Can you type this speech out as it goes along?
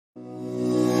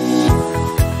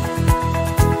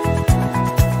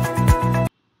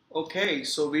Okay,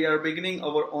 so we are beginning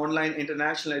our online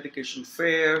international education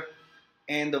fair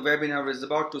and the webinar is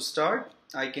about to start.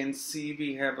 I can see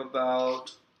we have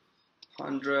about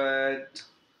 100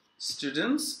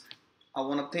 students. I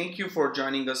want to thank you for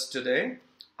joining us today.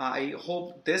 I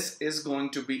hope this is going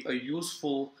to be a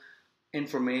useful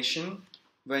information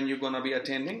when you're going to be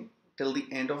attending. Till the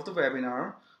end of the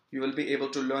webinar, you will be able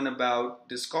to learn about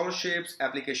the scholarships,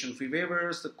 application fee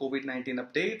waivers, the COVID-19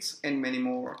 updates, and many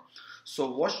more.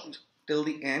 So watch till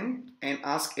the end and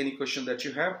ask any question that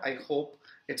you have. I hope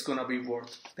it's going to be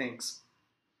worth. Thanks.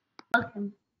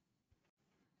 Welcome.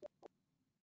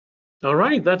 All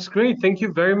right, that's great. Thank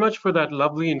you very much for that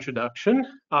lovely introduction.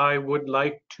 I would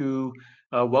like to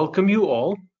welcome you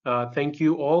all. Thank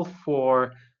you all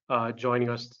for joining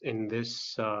us in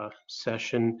this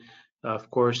session. Of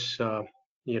course,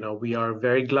 we are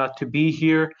very glad to be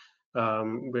here.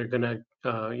 We're gonna,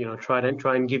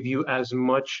 try and give you as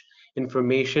much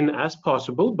information as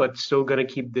possible, but still gonna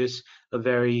keep this a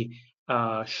very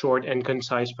short and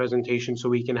concise presentation so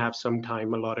we can have some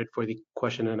time allotted for the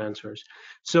question and answers.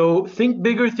 So think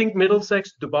bigger, think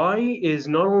Middlesex. Dubai is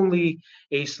not only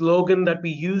a slogan that we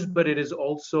use, but it is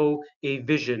also a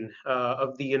vision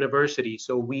of the university.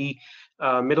 So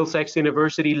Middlesex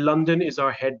University London is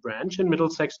our head branch, and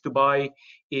Middlesex Dubai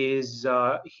is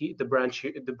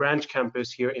the branch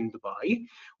campus here in Dubai.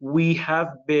 We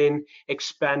have been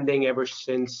expanding ever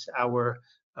since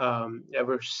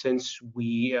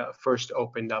we first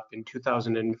opened up in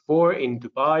 2004 in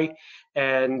Dubai,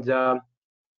 and of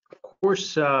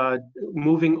course,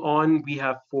 moving on, we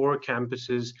have 4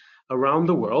 campuses around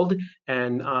the world,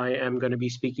 and I am going to be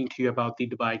speaking to you about the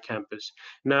Dubai campus.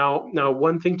 Now,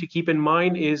 one thing to keep in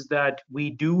mind is that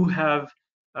we do have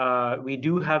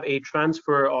a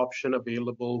transfer option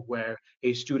available where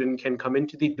a student can come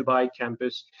into the Dubai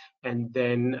campus and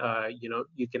then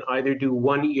you can either do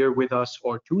 1 year with us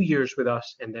or 2 years with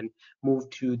us and then move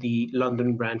to the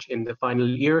London branch in the final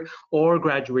year, or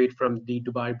graduate from the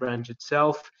Dubai branch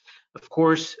itself. Of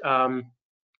course,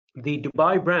 the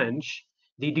Dubai branch,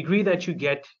 the degree that you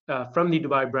get from the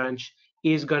Dubai branch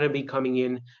is going to be coming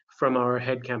in from our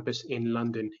head campus in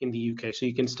London in the UK. So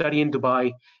you can study in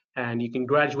Dubai and you can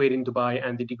graduate in Dubai,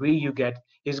 and the degree you get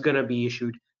is going to be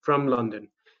issued from London.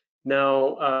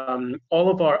 Now, all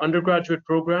of our undergraduate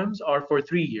programs are for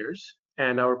 3 years,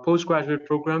 and our postgraduate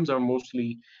programs are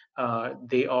mostly,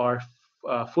 they are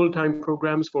full-time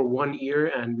programs for 1 year,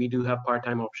 and we do have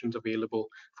part-time options available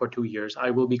for 2 years.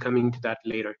 I will be coming to that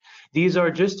later. These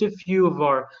are just a few of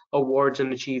our awards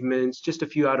and achievements, just a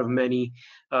few out of many,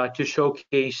 to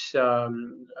showcase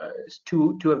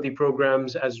two of the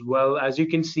programs, as well as you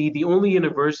can see, the only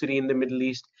university in the Middle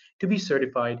East to be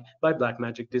certified by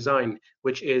Blackmagic Design,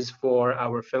 which is for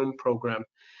our film program.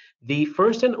 The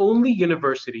first and only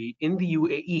university in the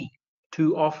UAE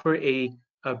to offer a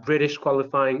British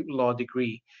qualifying law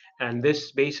degree, and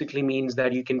this basically means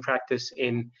that you can practice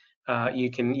in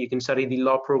you can study the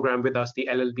law program with us, the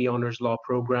LLB honors law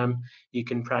program. You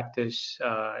can practice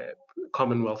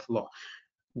Commonwealth law.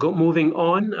 Moving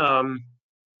on,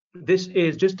 this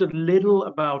is just a little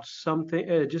about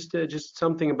something, just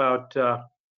something about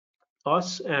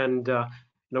us, and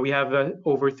we have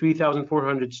over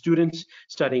 3,400 students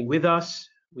studying with us.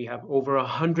 We have over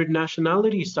 100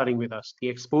 nationalities studying with us. The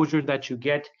exposure that you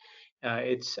get,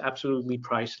 it's absolutely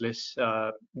priceless.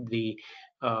 The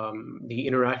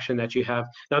interaction that you have.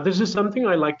 Now, this is something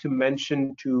I like to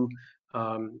mention to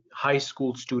high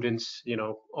school students.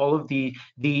 All of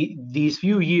these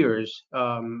few years,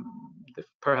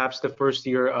 perhaps the first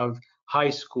year of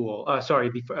high school,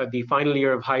 the final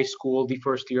year of high school, the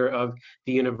first year of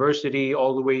the university,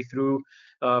 all the way through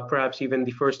perhaps even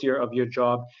the first year of your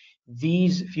job.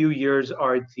 These few years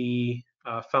are the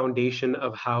foundation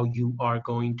of how you are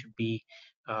going to be,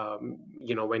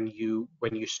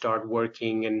 when you start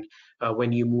working and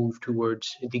when you move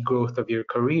towards the growth of your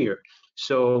career.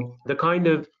 So the kind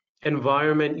of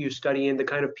environment you study in, the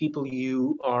kind of people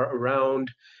you are around,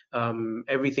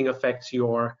 everything affects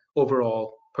your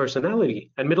overall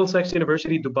personality. And Middlesex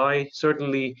University Dubai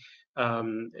certainly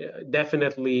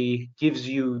definitely gives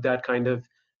you that kind of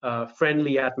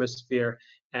friendly atmosphere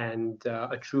and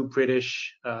a true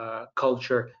British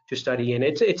culture to study in.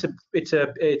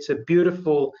 It's a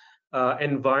beautiful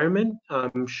environment.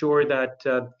 I'm sure that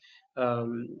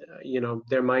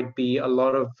there might be a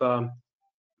lot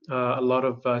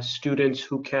of students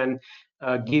who can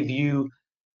give you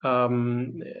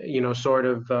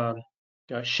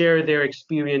share their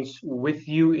experience with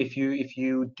you. If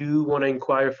you do want to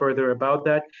inquire further about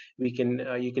that,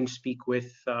 you can speak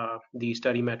with the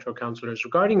study metro counselors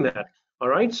regarding that. All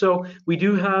right, so we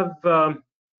do have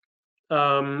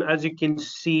As you can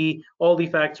see, all the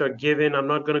facts are given. I'm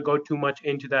not going to go too much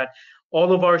into that.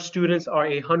 All of our students are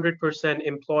 100%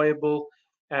 employable,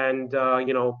 and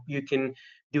you can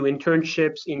do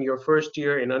internships in your first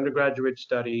year in undergraduate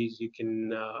studies. You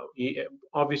can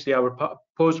obviously our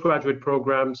postgraduate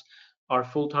programs are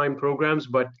full-time programs,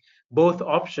 but both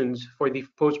options for the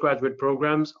postgraduate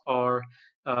programs are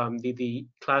the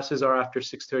classes are after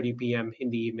 6:30 p.m. in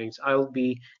the evenings. I'll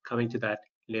be coming to that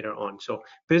later on. So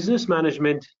business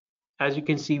management, as you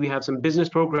can see, we have some business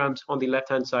programs on the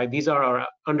left-hand side. These are our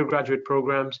undergraduate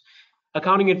programs.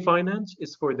 Accounting and finance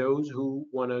is for those who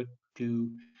want to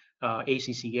do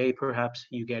ACCA, perhaps.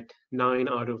 You get 9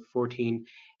 out of 14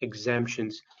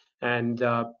 exemptions. And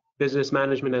business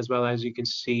management as well, as you can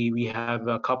see, we have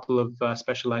a couple of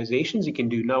specializations you can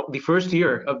do. Now, the first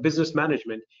year of business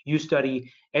management, you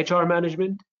study HR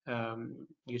management,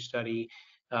 you study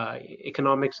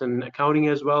economics and accounting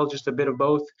as well, just a bit of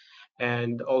both,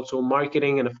 and also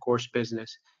marketing and of course business.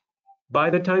 By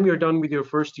the time you're done with your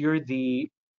first year,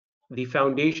 the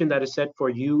foundation that is set for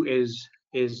you is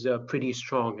pretty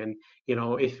strong. And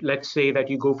if let's say that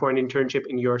you go for an internship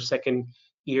in your second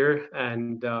year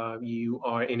and you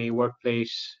are in a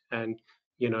workplace and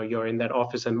you're in that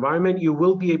office environment, you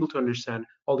will be able to understand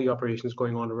all the operations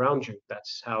going on around you.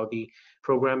 That's how the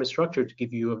program is structured, to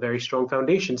give you a very strong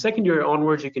foundation. Second year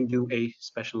onwards, you can do a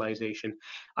specialization.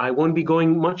 I won't be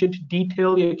going much into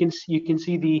detail. You can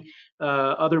see the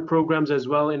other programs as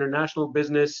well: international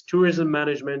business, tourism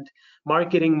management,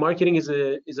 marketing. Marketing is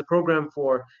a program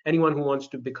for anyone who wants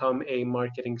to become a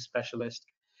marketing specialist.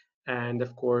 And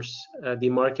of course, the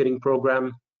marketing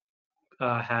program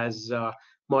has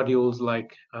modules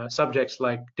like subjects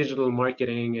like digital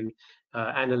marketing and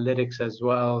analytics as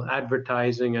well,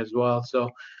 advertising as well.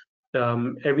 So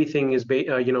everything is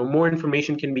more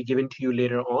information can be given to you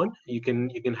later on. You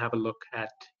can have a look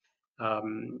at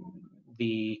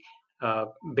the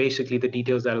basically the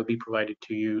details that will be provided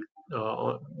to you.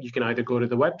 You can either go to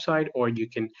the website or you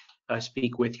can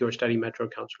speak with your study metro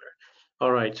counselor.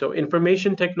 All right, so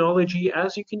information technology,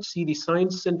 as you can see, the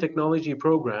science and technology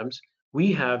programs,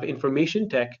 we have information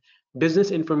tech,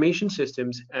 business information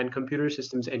systems, and computer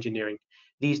systems engineering.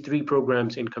 These 3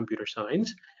 programs in computer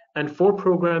science, and 4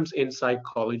 programs in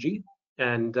psychology,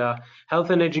 and health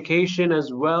and education,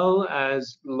 as well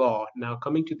as law. Now,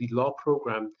 coming to the law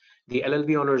program, the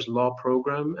LLB Honors Law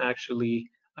program actually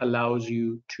allows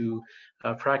you to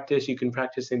practice. You can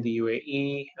practice in the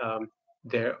UAE.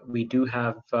 There we do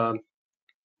have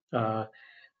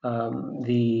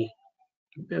the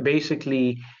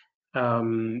basically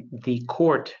the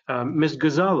court. Ms.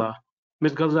 Ghazala,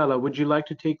 would you like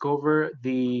to take over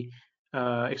the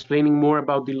explaining more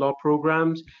about the law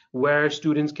programs, where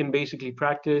students can basically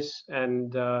practice,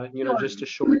 and Sure. just a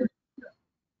short.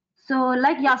 So,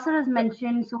 like Yasser has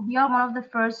mentioned, so we are one of the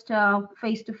first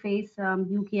face-to-face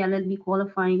UK LLB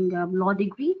qualifying law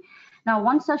degree. Now,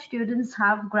 once such students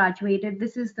have graduated,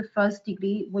 this is the first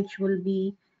degree which will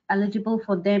be eligible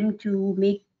for them to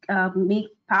make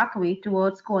pathway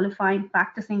towards qualifying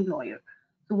practicing lawyer.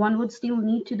 So one would still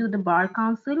need to do the bar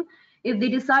council. If they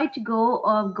decide to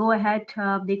go ahead,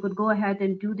 they could go ahead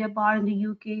and do their bar in the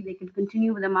UK. They can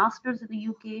continue with a master's in the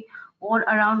UK, or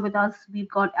around with us, we've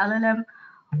got LLM.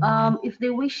 If they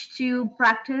wish to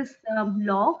practice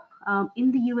law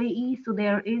in the UAE, so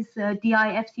there is a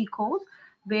DIFC course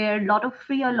where a lot of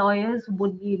freer lawyers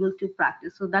would be able to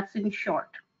practice. So that's in short.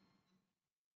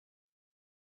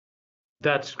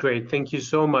 That's great. Thank you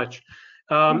so much.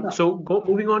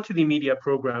 Moving on to the media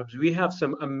programs, we have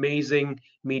some amazing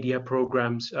media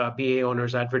programs, BA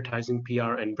Honors Advertising,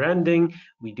 PR, and Branding.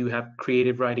 We do have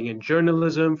creative writing and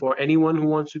journalism for anyone who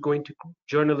wants to go into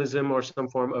journalism or some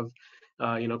form of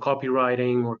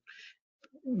copywriting, or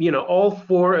all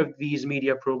 4 of these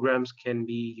media programs can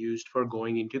be used for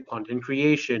going into content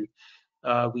creation.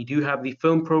 We do have the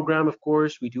film program, of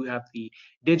course. We do have the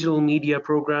digital media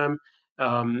program.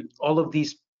 All of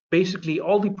these, basically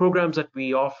all the programs that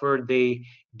we offer, they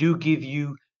do give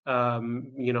you,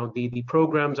 the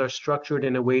programs are structured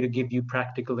in a way to give you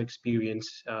practical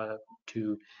experience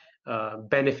to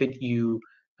benefit you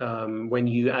when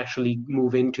you actually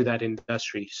move into that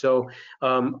industry. So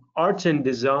arts and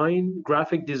design,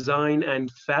 graphic design, and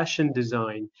fashion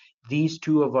design, these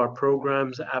 2 of our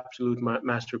programs, absolute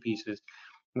masterpieces.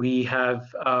 We have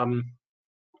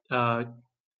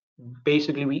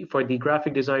basically, for the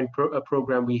graphic design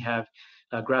program, we have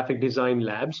graphic design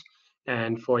labs.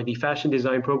 And for the fashion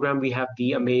design program, we have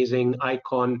the amazing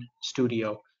Icon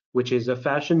Studio, which is a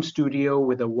fashion studio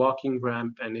with a walking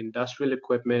ramp and industrial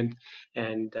equipment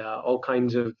and all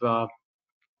kinds of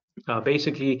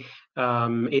Basically,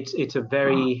 it's a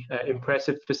very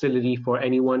impressive facility for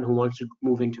anyone who wants to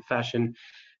move into fashion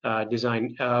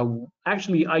design.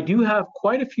 Actually, I do have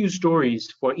quite a few stories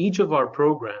for each of our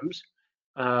programs.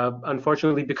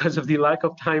 Unfortunately, because of the lack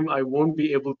of time, I won't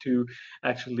be able to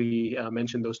actually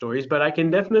mention those stories, but I can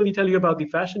definitely tell you about the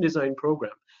fashion design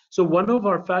program. So one of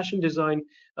our fashion design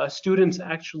students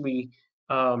actually,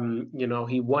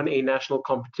 he won a national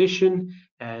competition,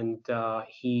 and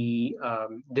he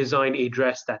designed a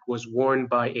dress that was worn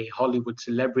by a Hollywood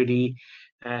celebrity.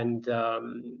 And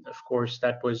of course,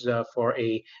 that was for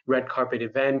a red carpet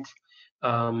event.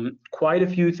 Quite a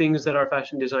few things that our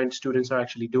fashion design students are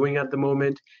actually doing at the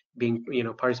moment, being,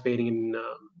 participating in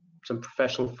some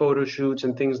professional photo shoots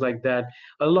and things like that.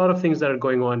 A lot of things that are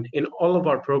going on in all of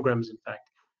our programs, in fact.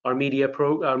 Our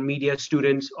media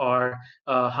students are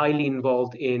highly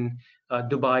involved in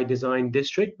Dubai Design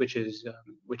District, which is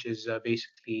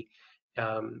basically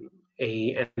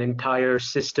an entire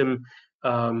system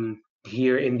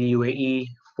here in the UAE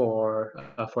for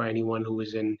anyone who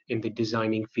is in the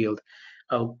designing field.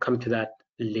 I'll come to that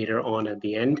later on at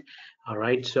the end. All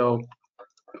right, so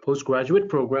postgraduate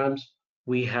programs.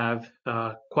 We have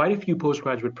quite a few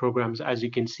postgraduate programs, as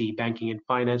you can see. Banking and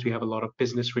finance, we have a lot of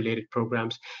business related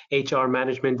programs. HR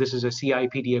management, this is a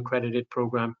CIPD accredited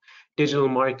program. Digital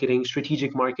marketing,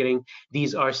 strategic marketing,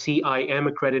 these are CIM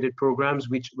accredited programs,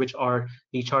 which are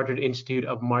the Chartered Institute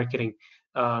of Marketing.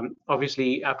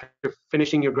 Obviously, after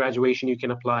finishing your graduation, you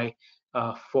can apply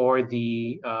for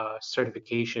the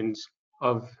certifications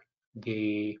of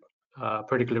the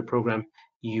particular program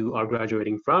you are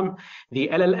graduating from. The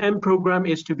LLM program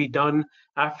is to be done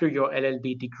after your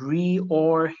LLB degree,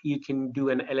 or you can do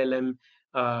an LLM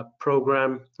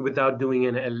program without doing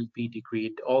an LLB degree.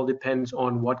 It all depends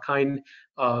on what kind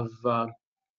of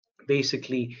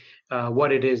basically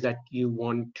what it is that you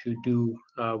want to do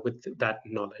with that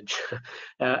knowledge.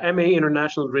 MA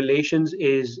International Relations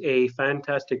is a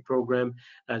fantastic program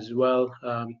as well.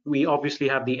 We obviously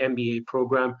have the MBA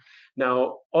program.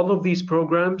 Now, all of these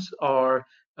programs are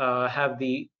have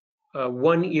the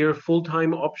 1-year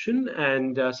full-time option,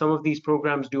 and some of these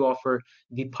programs do offer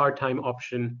the part-time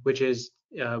option, which is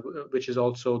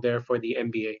also there for the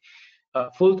MBA.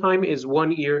 Full-time is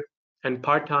 1 year, and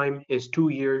part-time is 2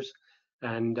 years.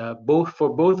 And for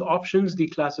both options, the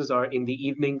classes are in the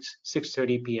evenings,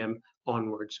 6:30 p.m.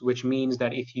 onwards, which means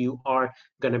that if you are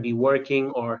going to be working,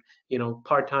 or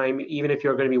part-time, even if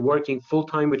you're going to be working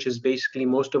full-time, which is basically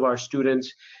most of our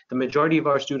students, the majority of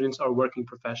our students are working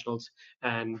professionals,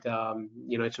 and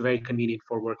it's very convenient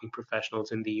for working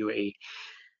professionals in the UAE.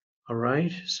 All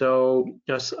right, so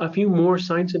just a few more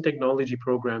science and technology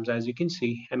programs, as you can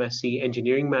see: MSc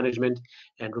Engineering Management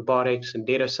and Robotics and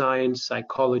Data Science,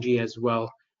 Psychology as well.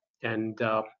 And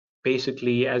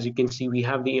basically, as you can see, we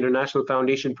have the International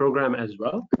Foundation program as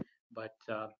well, but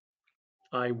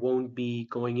I won't be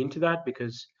going into that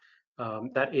because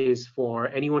that is for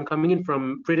anyone coming in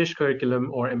from British curriculum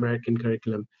or American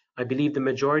curriculum. I believe the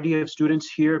majority of students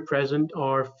here present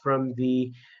are from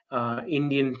the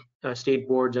Indian state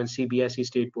boards and CBSE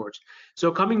state boards.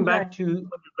 So coming back to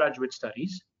undergraduate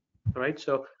studies, all right,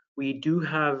 so we do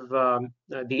have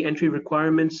the entry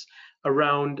requirements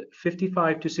around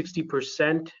 55 to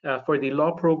 60% for the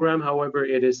law program. However,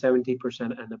 it is 70%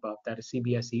 and above. That is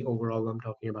CBSE overall. I'm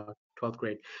talking about 12th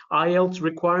grade. IELTS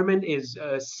requirement is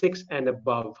 6 and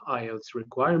above. IELTS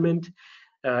requirement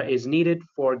is needed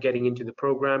for getting into the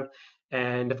program.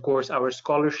 And of course, our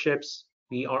scholarships,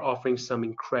 we are offering some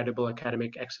incredible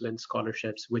academic excellence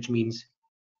scholarships, which means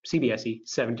CBSE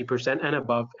 70% and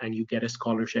above, and you get a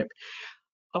scholarship.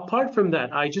 Apart from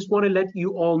that, I just want to let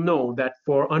you all know that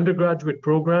for undergraduate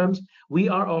programs, we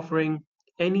are offering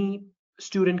any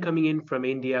student coming in from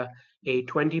India a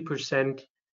 20%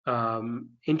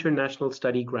 international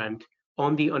study grant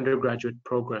on the undergraduate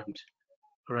programs.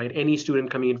 All right, any student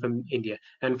coming in from India.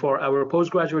 And for our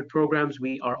postgraduate programs,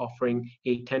 we are offering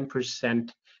a 10%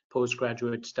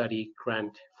 postgraduate study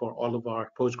grant for all of our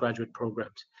postgraduate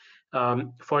programs.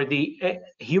 For the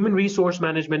Human Resource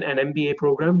Management and MBA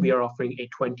program, we are offering a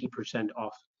 20%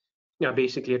 off,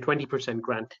 basically a 20%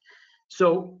 grant.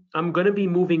 So I'm going to be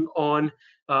moving on.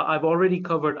 I've already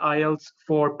covered IELTS.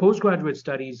 For postgraduate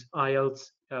studies,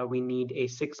 IELTS, we need a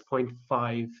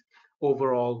 6.5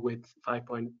 overall with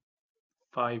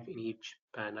 5.5 in each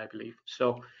band, I believe.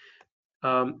 So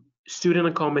student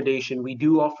accommodation, we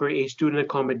do offer a student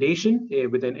accommodation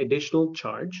with an additional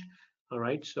charge. All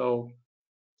right, so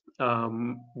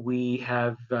we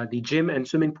have the gym and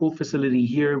swimming pool facility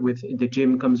here. With the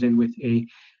gym comes in with a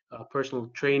personal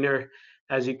trainer.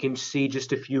 As you can see,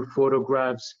 just a few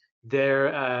photographs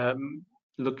there.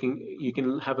 you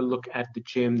can have a look at the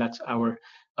gym. That's our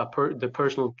the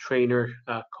personal trainer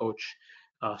coach,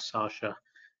 Sasha.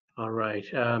 All right.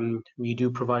 We do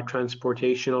provide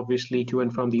transportation, obviously, to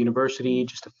and from the university,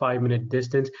 just a 5-minute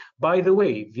distance. By the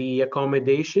way, the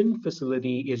accommodation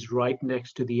facility is right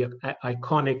next to the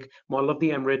iconic Mall of the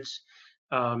Emirates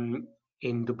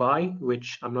in Dubai,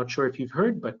 which I'm not sure if you've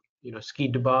heard, but Ski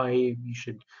Dubai, you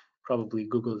should probably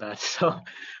Google that. So,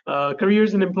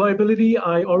 careers and employability,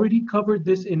 I already covered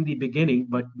this in the beginning,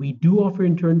 but we do offer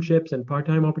internships and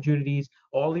part-time opportunities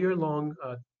all year long.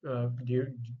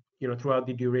 Throughout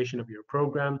the duration of your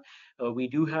program. We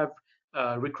do have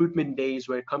recruitment days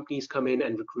where companies come in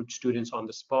and recruit students on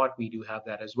the spot. We do have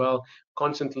that as well.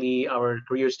 Constantly, our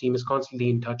careers team is constantly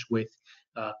in touch with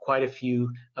quite a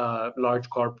few large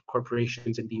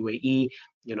corporations in the UAE,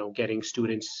 getting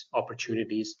students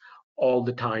opportunities all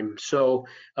the time. So,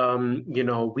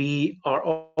 we are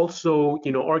also,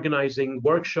 organizing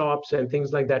workshops and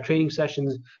things like that, training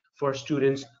sessions for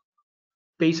students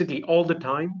basically all the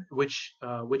time, which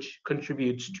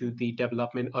contributes to the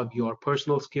development of your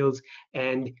personal skills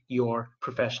and your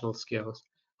professional skills.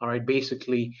 All right,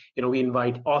 basically, we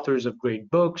invite authors of great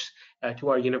books to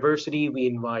our university. We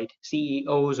invite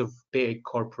CEOs of big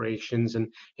corporations,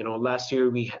 and last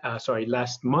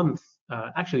month,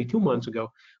 actually 2 months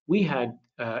ago, we had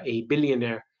a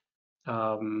billionaire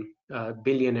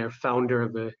founder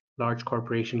of a large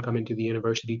corporation come into the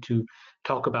university to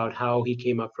talk about how he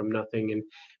came up from nothing. And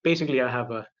basically, I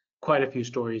have quite a few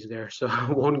stories there, so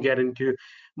I won't get into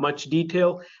much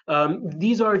detail.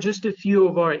 These are just a few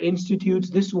of our institutes.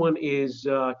 This one is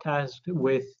tasked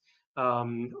with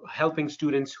helping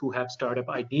students who have startup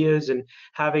ideas and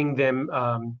having them,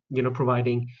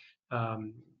 providing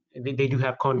they do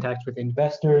have contacts with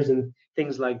investors and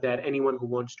things like that. Anyone who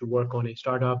wants to work on a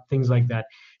startup, things like that.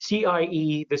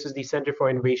 CIE, this is the Center for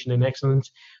Innovation and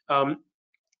Excellence.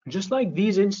 Just like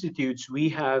these institutes, we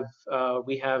have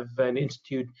an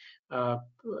institute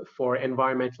for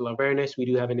environmental awareness. We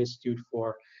do have an institute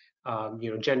for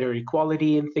gender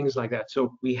equality and things like that.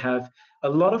 So we have a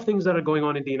lot of things that are going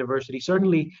on in the university.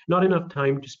 Certainly not enough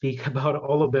time to speak about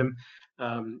all of them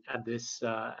at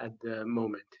the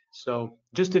moment. So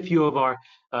just a few of our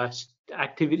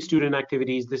student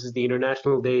activities. This is the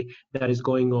International Day that is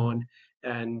going on,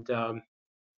 and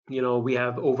we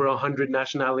have over 100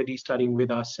 nationalities studying with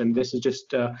us, and this is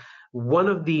just one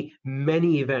of the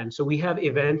many events. So we have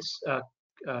events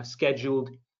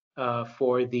scheduled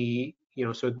for the,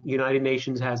 so United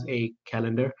Nations has a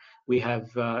calendar. We have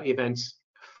events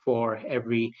for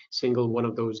every single one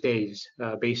of those days.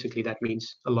 Basically, that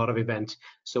means a lot of events.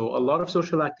 So a lot of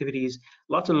social activities,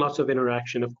 lots and lots of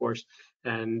interaction, of course.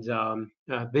 And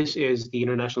this is the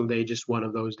International Day, just one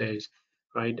of those days.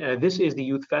 Right. This is the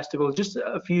Youth Festival, just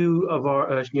a few of our,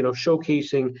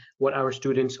 showcasing what our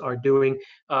students are doing.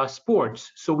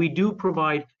 Sports. So we do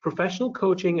provide professional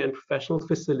coaching and professional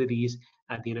facilities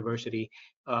at the university.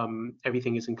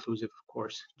 Everything is inclusive, of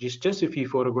course. Just a few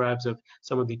photographs of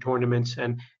some of the tournaments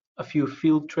and a few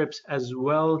field trips as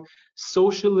well.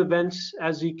 Social events,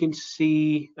 as you can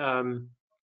see,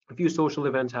 a few social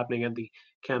events happening at the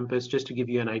campus, just to give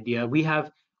you an idea. We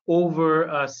have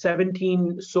over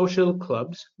 17 social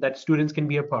clubs that students can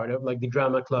be a part of, like the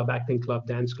drama club, acting club,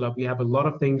 dance club. We have a lot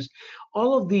of things.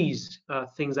 All of these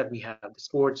things that we have, the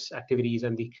sports activities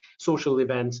and the social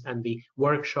events and the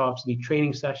workshops, the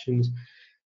training sessions,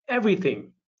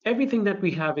 everything that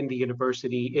we have in the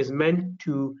university is meant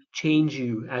to change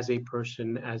you as a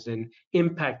person, as in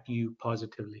impact you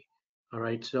positively. All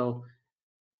right, so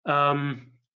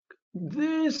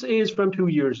this is from 2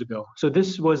 years ago. So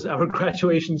this was our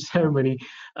graduation ceremony.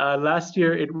 Last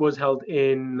year, it was held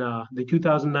in the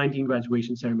 2019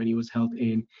 graduation ceremony was held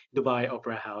in Dubai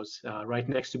Opera House, right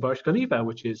next to Burj Khalifa,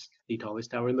 which is the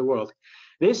tallest tower in the world.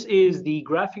 This is the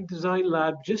graphic design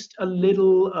lab. Just a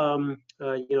little,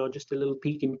 just a little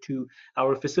peek into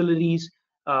our facilities.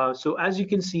 So as you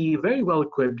can see, very well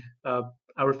equipped.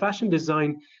 Our fashion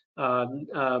design.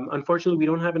 Unfortunately, we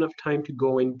don't have enough time to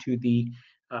go into the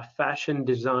fashion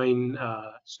design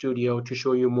studio to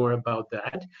show you more about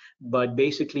that, but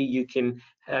basically you can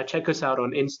check us out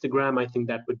on Instagram. I think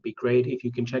that would be great if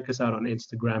you can check us out on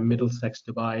Instagram, Middlesex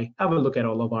Dubai. Have a look at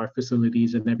all of our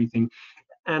facilities and everything,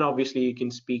 and obviously you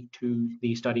can speak to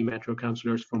the study metro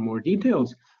counselors for more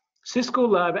details. Cisco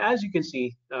Lab, as you can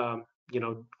see,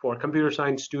 for computer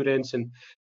science students and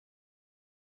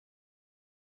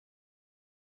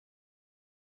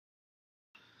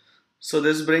So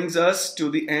this brings us to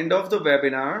the end of the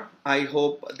webinar. I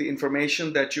hope the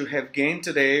information that you have gained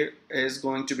today is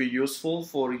going to be useful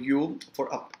for you for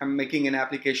making an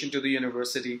application to the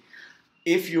university.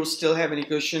 If you still have any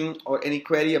question or any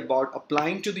query about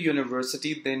applying to the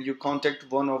university, then you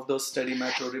contact one of the study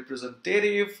metro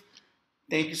representative.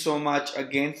 Thank you so much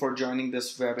again for joining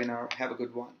this webinar. Have a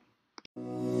good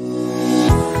one.